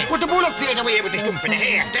fighting. But the Bullock played away with the stump in the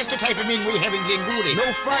half. That's the type of men we have in Glengoody. No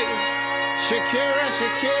fighting. Shakira.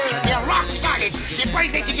 They're rock solid. The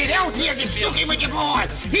boys need to get out here and stuck him with the ball.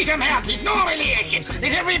 He's a mouth. He's no relation.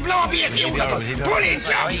 Let every blow be a funeral. Pull it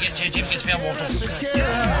down.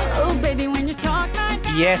 Oh, baby, when you talk like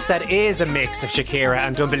that. Yes, that is a mix of Shakira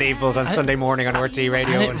and Unbelievables on Sunday morning on RT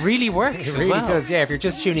Radio. And it really works It really as well. does, yeah. If you're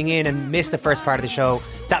just tuning in and missed the first part of the show,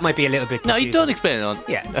 that might be a little bit confusing. No, you don't explain it on.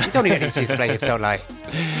 Yeah, you don't need any excuse to play Hips Don't Lie.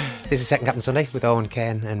 This is Second Captain Sunday with Owen,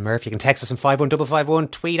 Ken and Murph. You can text us on 51551,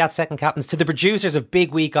 tweet at Second Captains. To the producers of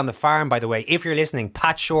Big Week on the Farm, by the way, if you're listening,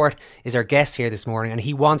 Pat Short is our guest here this morning and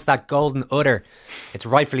he wants that golden udder. It's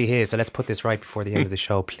rightfully his, so let's put this right before the end of the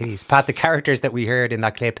show, please. Pat, the characters that we heard in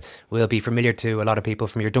that clip will be familiar to a lot of people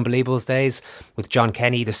from your Unbelievables days with John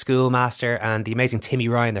Kenny, the schoolmaster, and the amazing Timmy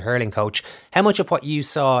Ryan, the hurling coach. How much of what you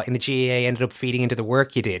saw in the GAA ended up feeding into the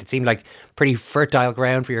work you did? It seemed like pretty fertile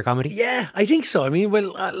ground for your comedy. Yeah, I think so. I mean,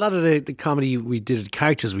 well, a lot of the comedy we did,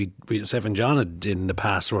 characters we Sev and John had in the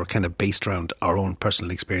past were kind of based around our own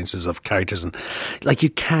personal experiences of characters, and like you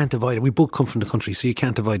can't avoid it. We both come from the country, so you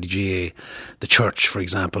can't avoid the GAA, the church, for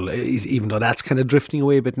example, even though that's kind of drifting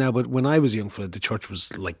away a bit now. But when I was young, the church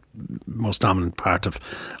was like most dominant part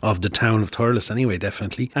of the town of Thurles anyway,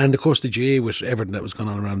 definitely. And of course the GAA with everything that was going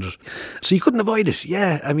on around it. So you couldn't avoid it.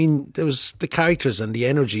 Yeah, I mean, there was the characters and the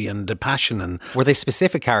energy and the passion. And were they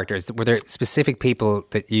specific characters? Were there specific people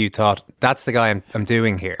that you thought, that's the guy I'm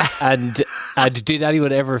doing here? And did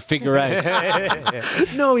anyone ever figure out?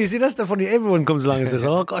 No, you see, that's the funny. Everyone comes along and says,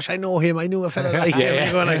 "Oh gosh, I know him. I knew a fella like him." And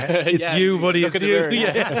you're going like, it's you, buddy. It's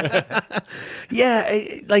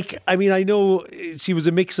you. Like, I mean, I know she was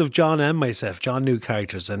a mix of John and myself. John knew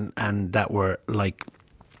characters and that were like,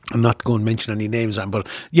 I'm not going to mention any names, but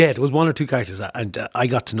yeah, there was one or two characters, and I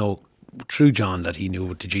got to know through John that he knew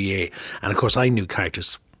with the GAA, and of course I knew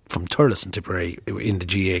characters from Thurles and Tipperary in the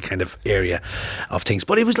GAA kind of area of things.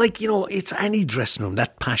 But it was like, you know, it's any dressing room,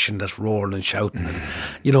 that passion, that roaring and shouting, and,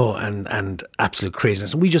 you know, and absolute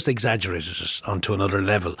craziness. And we just exaggerated it onto another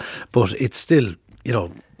level. But it's still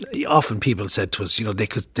often people said to us, they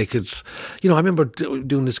could, I remember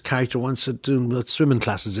doing this character once doing swimming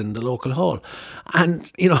classes in the local hall,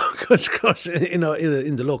 and in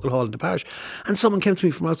the local hall in the parish, and someone came to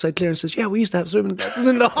me from outside Clare and says, "Yeah, we used to have swimming classes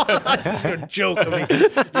in the hall." I said, "You're joking me."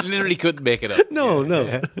 You literally couldn't make it up. No.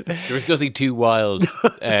 There was nothing too wild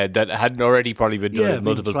that hadn't already probably been done in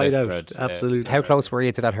multiple tried places. out. Absolutely. How close were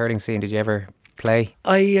you to that hurling scene? Did you ever play?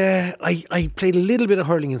 I played a little bit of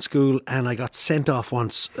hurling in school, and I got sent off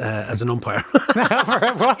once as an umpire.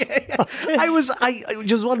 It was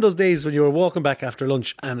just one of those days when you were walking back after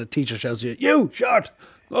lunch and a teacher shouts at you, short,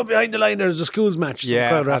 go behind the line, there's a schools match. Some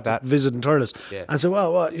crowd are after visiting Thurles. Yeah. And I said,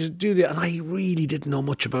 well, you should do that. And I really didn't know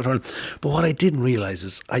much about hurling. But what I didn't realise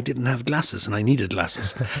is I didn't have glasses, and I needed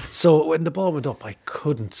glasses. So when the ball went up, I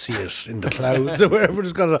couldn't see it in the clouds or wherever it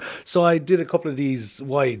was going. So I did a couple of these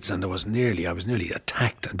wides, and I was nearly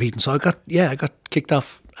attacked and beaten. So I got kicked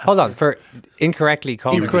off. Hold on, for incorrectly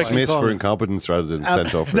calling. Dismissed for incompetence rather than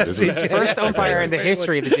sent off. First umpire in the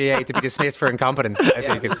history of the GA to be dismissed for incompetence. I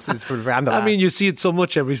think it's for random. I mean, you see it so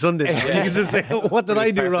much every Sunday. You can just say, what did I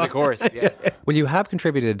do wrong? Of course, yeah. Well, you have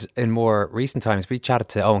contributed in more recent times. We chatted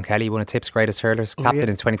to Owen Kelly, one of Tip's greatest hurlers, captain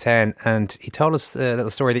in 2010, and he told us a little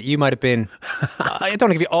story that you might have been, I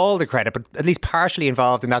don't give you all the credit, but at least partially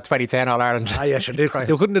involved in that 2010 All-Ireland. Yeah, sure. They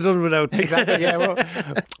couldn't have done it without me. Exactly, yeah.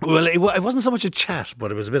 Well, it wasn't so much a chat,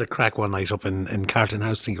 but it was a bit of crack one night up in Carlton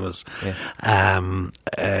House, I think it was.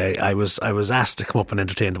 I was asked to come up and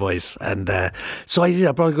entertain the boys, and so I did.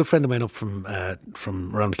 I brought a good friend of mine up from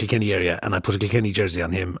around the Kilkenny area, and I put a Kilkenny jersey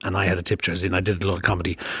on him, and I had a Tip jersey, and I did a lot of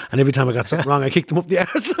comedy, and every time I got something wrong, I kicked him up the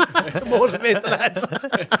arse to motivate the lads.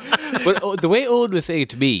 But the way Owen was saying it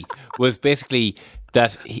to me was basically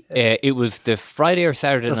that it was the Friday or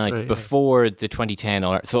Saturday night before the 2010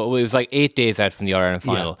 All-Ireland. So it was like 8 days out from the All-Ireland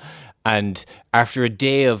final. Yeah. And after a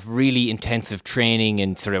day of really intensive training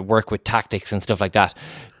and sort of work with tactics and stuff like that,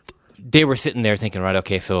 they were sitting there thinking, right,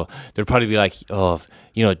 okay, so there'd probably be like,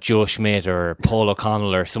 Joe Schmidt or Paul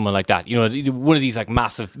O'Connell or someone like that. One of these like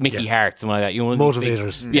massive Mickey Hart, someone like that.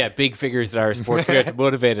 Motivators. Big figures that are sport career to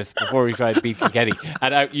motivate us before we try to beat Kilkenny.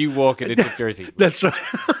 And out you walk in a Tip jersey. That's right.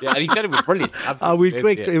 Yeah, and he said it was brilliant.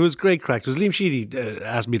 Absolutely. It was great crack. It was Liam Sheedy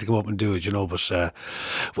asked me to come up and do it, but sure,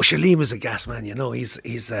 Liam is a gas man,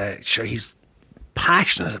 he's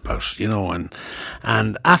passionate about,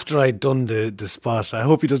 and after I'd done the spot, I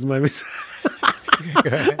hope he doesn't mind me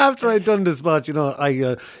after I'd done the spot, as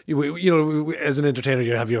an entertainer,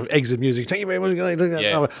 you have your exit music. Thank you very much.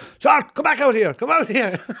 Sean, come back out here. Come out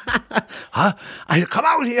here. Huh? I said, come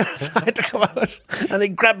out here. So I had to come out. And they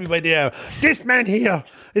grabbed me by the arm. This man here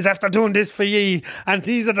is after doing this for ye, and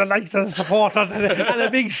these are the likes of the supporters. And a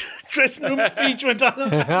big dressing room speech went on.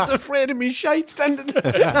 I was afraid of me shite standing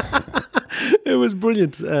there. It was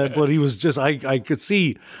brilliant. But he was just, I could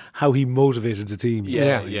see how he motivated the team.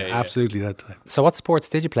 Yeah, absolutely that time. So what sports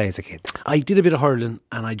did you play as a kid? I did a bit of hurling,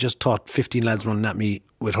 and I just taught 15 lads running at me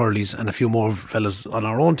with hurleys, and a few more fellas on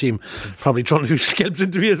our own team probably throwing a few scalps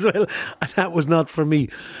into me as well, and that was not for me.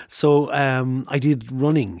 So I did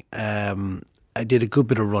running. I did a good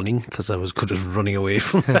bit of running because I was good at running away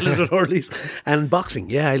from fellas with hurleys, and boxing.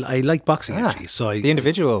 Yeah, I like boxing actually. So the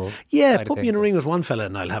individual. Yeah, put me in a ring with one fella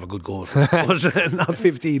and I'll have a good go. But not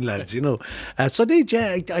 15 lads, So I did.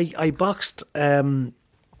 Yeah, I boxed.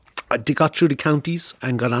 I got through the counties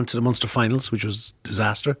and got on to the Munster finals, which was a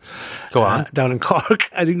disaster. Go on. Down in Cork.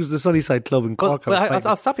 I think it was the Sunnyside Club in Cork. Well,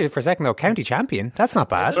 I'll stop you for a second though. County champion. That's not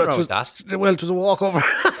bad. Well, it was a walkover.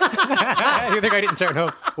 You think I didn't turn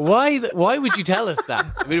up? Why would you tell us that?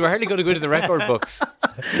 I mean, we're hardly going to go into the record books.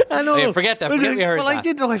 I know. Hey, forget that. Forget we heard that. I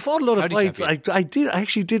did. No, I fought a lot of fights. I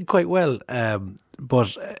actually did quite well.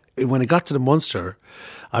 But when I got to the Munster,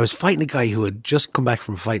 I was fighting a guy who had just come back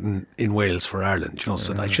from fighting in Wales for Ireland.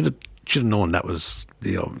 So I should have known that was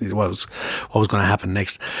what was going to happen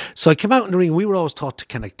next. So I came out in the ring. We were always taught to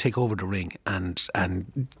kind of take over the ring and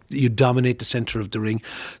you dominate the centre of the ring.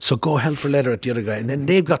 So go hell for leather at the other guy, and then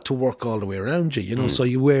they've got to work all the way around you. So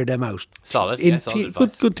you wear them out. Solid, solid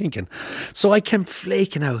good thinking. So I came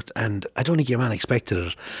flaking out, and I don't think your man expected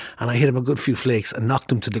it, and I hit him a good few flakes and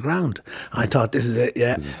knocked him to the ground. I thought, this is it.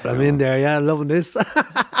 Yeah, I'm in there. Yeah, I'm loving this.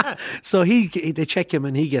 So they check him,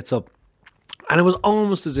 and he gets up. And it was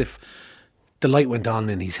almost as if the light went on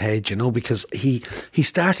in his head, because he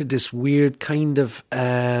started this weird kind of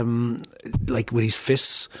like with his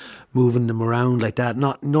fists, moving them around like that.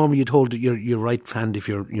 Not normally you'd hold your right hand if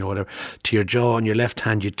you're whatever to your jaw, and your left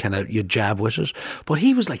hand you'd jab with it. But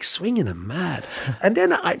he was like swinging him mad. And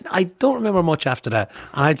then I don't remember much after that.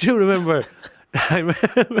 And I do remember,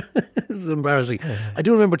 this is embarrassing. I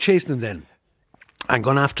do remember chasing him then. and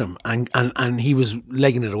gone after him, and he was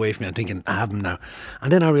legging it away from me. I'm thinking, I have him now.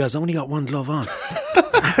 And then I realised I only got one glove on.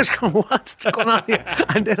 I was going, what's going on here?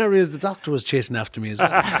 And then I realised the doctor was chasing after me as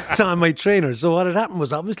well. So I'm my trainer. So what had happened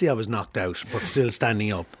was, obviously I was knocked out, but still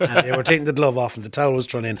standing up. And they were taking the glove off and the towel was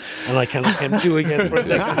thrown in. And I kind of came to again for a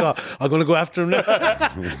second. I thought, I'm going to go after him now.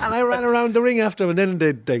 And I ran around the ring after him. And then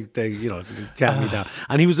they you know, calmed me down.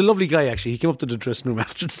 And he was a lovely guy, actually. He came up to the dressing room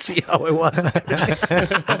after to see how I was.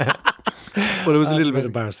 But it was a little bit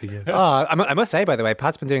embarrassing. Yeah. Oh, I must say, by the way,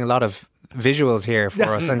 Pat's been doing a lot of visuals here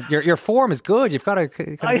for us, and your form is good. You've got a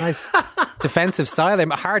nice defensive style. They're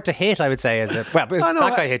hard to hit, I would say.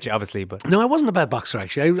 That guy hit you, obviously, but no, I wasn't a bad boxer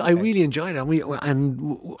actually. I really enjoyed it,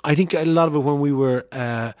 and I think a lot of it when we were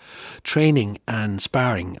training and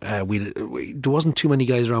sparring, there wasn't too many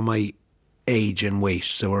guys around my age and weight,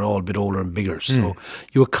 so we're all a bit older and bigger. So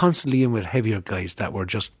you were constantly in with heavier guys that were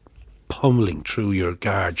just pummeling through your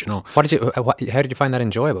guard, you know. How did you find that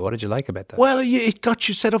enjoyable? What did you like about that? Well, it got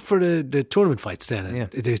you set up for the tournament fights then. Yeah.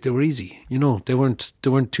 They were easy, you know. They weren't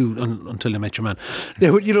too until they met your man.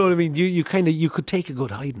 They were, you know what I mean. You could take a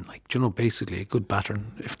good hiding, like, you know, basically a good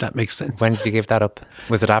battering, if that makes sense. When did you give that up?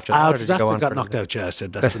 Was it after that? It was after I got knocked out. Yeah, I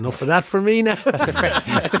said that's enough of that for me now.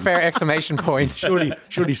 That's a fair exclamation point.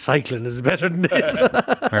 Surely cycling is better than this.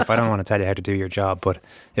 Or if I don't want to tell you how to do your job, but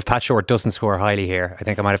if Pat Short doesn't score highly here, I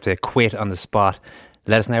think I might have to quit on the spot.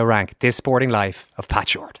 Let us now rank this sporting life of Pat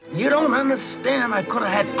Short. You don't understand. I could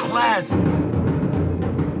have had class.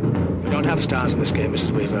 We don't have stars in this game, Mrs.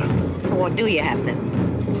 Weaver. What do you have then?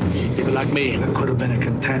 People like me. I could have been a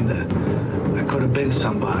contender. I could have been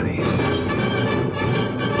somebody.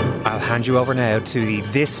 I'll hand you over now to the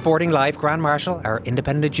This Sporting Life Grand Marshal, our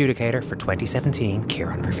independent adjudicator for 2017,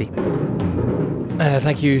 Kieran Murphy.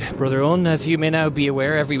 Thank you, Brother Owen. As you may now be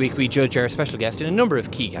aware, every week we judge our special guest in a number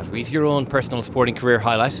of key categories. Your own personal sporting career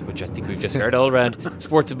highlight, which I think we've just heard, all around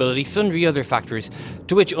sports ability, sundry other factors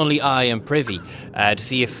to which only I am privy, to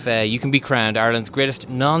see if you can be crowned Ireland's greatest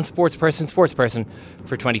non-sports person,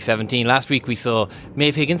 for 2017. Last week we saw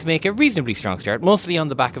Maeve Higgins make a reasonably strong start, mostly on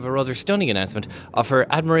the back of a rather stunning announcement of her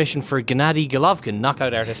admiration for Gennady Golovkin,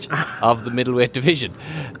 knockout artist of the middleweight division.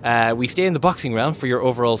 We stay in the boxing realm for your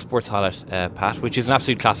overall sports highlight, Pat, which is an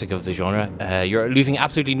absolute classic of the genre. You're losing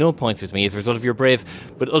absolutely no points with me as a result of your brave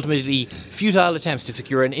but ultimately futile attempts to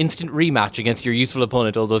secure an instant rematch against your useful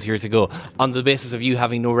opponent all those years ago on the basis of you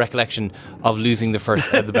having no recollection of losing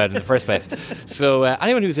the bout in the first place. So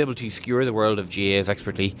anyone who's able to skewer the world of GAAs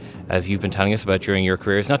expertly, as you've been telling us about during your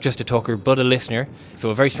career, is not just a talker but a listener. So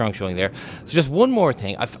a very strong showing there. So just one more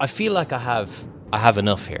thing. I feel like I have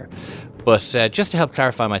enough here, but just to help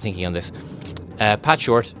clarify my thinking on this, Pat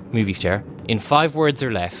Short, movie star, in 5 words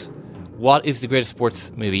or less, what is the greatest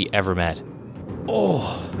sports movie ever made?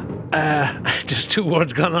 There's 2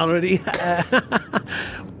 words gone already.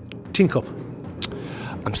 Tin Cup.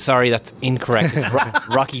 I'm sorry, that's incorrect. It's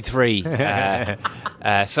Rocky 3.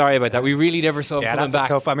 Sorry about that. We really never saw him coming back.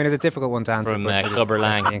 Tough. I mean, it's a difficult one to answer from Clubber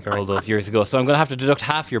Lang all those years ago. So I'm going to have to deduct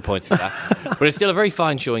half your points for that. But it's still a very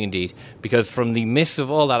fine showing indeed, because from the mists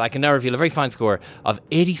of all that, I can now reveal a very fine score of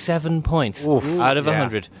 87 points out of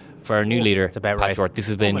 100. For our new leader, about Pat right. Short. This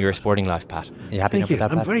has been your sporting life, Pat. Are you happy Thank enough with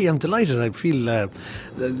that, Pat? I'm delighted. I feel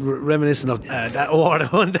reminiscent of that award I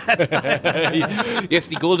won that. Yes,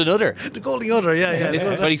 the Golden Udder. The Golden Udder, yeah.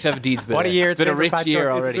 Listen, 2017's been, what a year. It's been a rich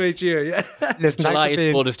year It's already. a great year, yeah. Listen, July,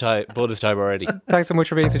 it's bonus time already. Thanks so much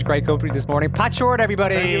for being such great company this morning. Pat Short,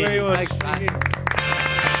 everybody. Thank you very much. Thanks.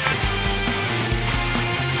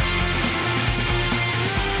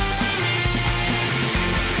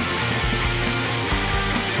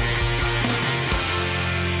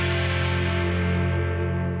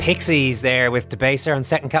 Pixies there with Debaser on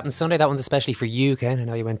Second Captain Sunday. That one's especially for you, Ken. I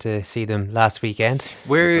know you went to see them last weekend.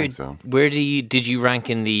 Where did you rank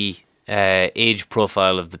in the age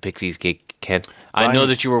profile of the Pixies gig, Ken? I know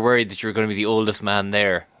that you were worried that you were going to be the oldest man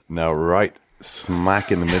there. No, right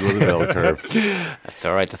smack in the middle of the bell curve. That's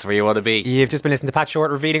all right. That's where you want to be. You've just been listening to Pat Short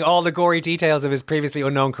revealing all the gory details of his previously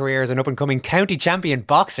unknown career as an up-and-coming county champion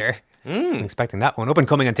boxer. I'm expecting that one. Up and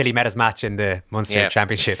coming until he met his match in the Munster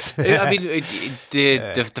Championships. I mean,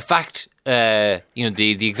 the fact,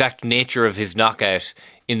 the exact nature of his knockout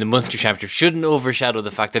in the Munster Championship shouldn't overshadow the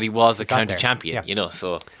fact that he was a county champion. Yeah.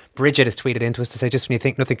 So. Bridget has tweeted into us to say, just when you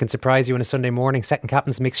think nothing can surprise you on a Sunday morning, second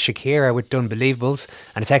captains mix Shakira with Dunbelievables.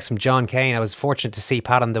 And a text from John Kane. I was fortunate to see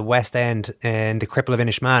Pat on the West End in The Cripple of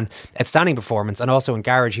Inishmaan. Outstanding performance. And also in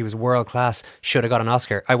Garage, he was world class. Should have got an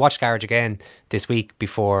Oscar. I watched Garage again this week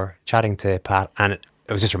before chatting to Pat, and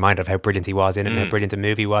I was just reminded of how brilliant he was in it and how brilliant the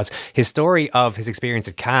movie was. His story of his experience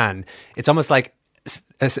at Cannes, it's almost like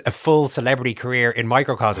a full celebrity career in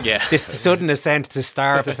microcosm. Yeah. This sudden ascent to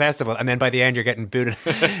star of the festival, and then by the end you're getting booted.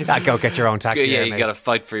 Go get your own taxi. Yeah, there, you mate. got to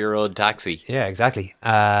fight for your own taxi. Yeah, exactly.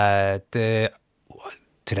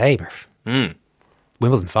 Today, Murph,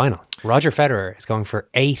 Wimbledon final. Roger Federer is going for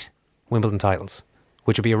 8 Wimbledon titles,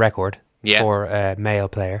 which would be a record for a male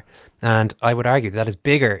player. And I would argue that is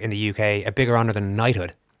bigger in the UK, a bigger honour than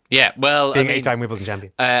knighthood. Yeah, well, being 8-time Wimbledon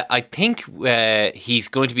champion. I think he's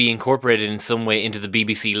going to be incorporated in some way into the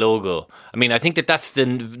BBC logo. I mean, I think that's the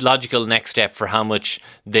logical next step for how much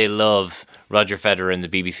they love Roger Federer and the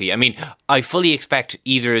BBC. I mean, I fully expect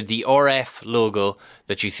either the RF logo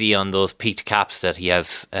that you see on those peaked caps that he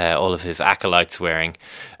has all of his acolytes wearing,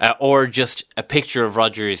 or just a picture of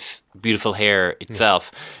Roger's beautiful hair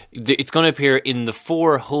itself. It's going to appear in the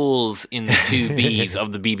 4 holes in the 2 Bs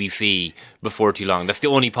of the BBC before too long. That's the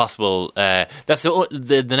only possible. That's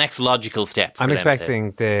the next logical step. I'm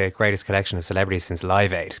expecting the greatest collection of celebrities since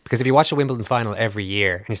Live Aid, because if you watch the Wimbledon final every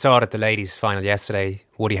year, and you saw it at the ladies' final yesterday,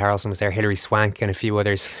 Woody Harrelson was there, Hilary Swank, and a few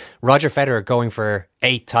others. Roger Federer going for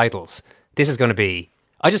 8 titles. This is going to be.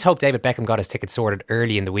 I just hope David Beckham got his ticket sorted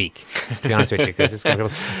early in the week, to be honest with you, because it's going to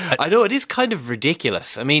go. I know, it is kind of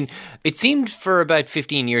ridiculous. I mean, it seemed for about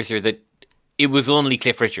 15 years here that it was only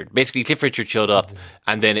Cliff Richard. Basically, Cliff Richard showed up,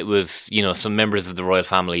 and then it was, some members of the royal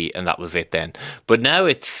family, and that was it then. But now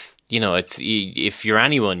it's, if you're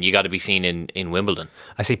anyone, you got to be seen in Wimbledon.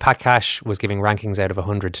 I see Pat Cash was giving rankings out of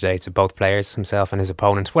 100 today to both players, himself and his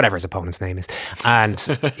opponent, whatever his opponent's name is. And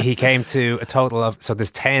he came to a total of, so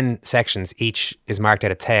there's 10 sections, each is marked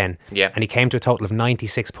out of 10. Yeah. And he came to a total of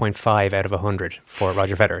 96.5 out of 100 for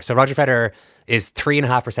Roger Federer. So Roger Federer is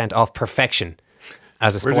 3.5% off perfection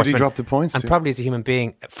as a sportsman. Where did he drop the points And to? probably as a human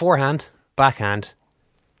being. Forehand, backhand.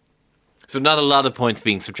 So not a lot of points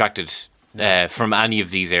being subtracted from any of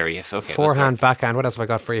these areas. Okay. Forehand, backhand. What else have I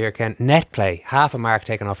got for you here, Ken? Net play. Half a mark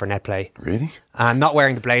taken off for net play. Really? And not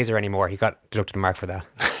wearing the blazer anymore. He got deducted a mark for that.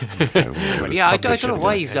 Yeah, I don't know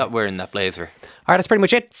why he's not wearing that blazer. All right, that's pretty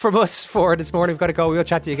much it from us for this morning. We've got to go. We'll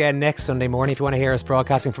chat to you again next Sunday morning. If you want to hear us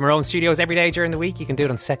broadcasting from our own studios every day during the week, you can do it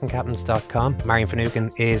on secondcaptains.com. Marion Finucane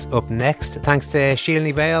is up next. Thanks to Sheila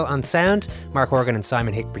Neville on sound. Mark Horgan and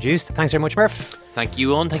Simon Hick produced. Thanks very much, Murph. Thank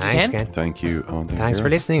you, Owen. Thank you, Ken. Thank you, Owen. Thanks for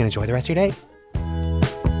listening and enjoy the rest of your day.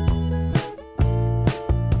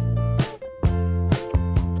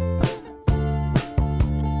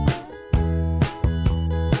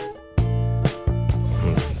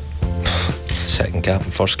 Second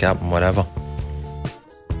captain, first captain, whatever.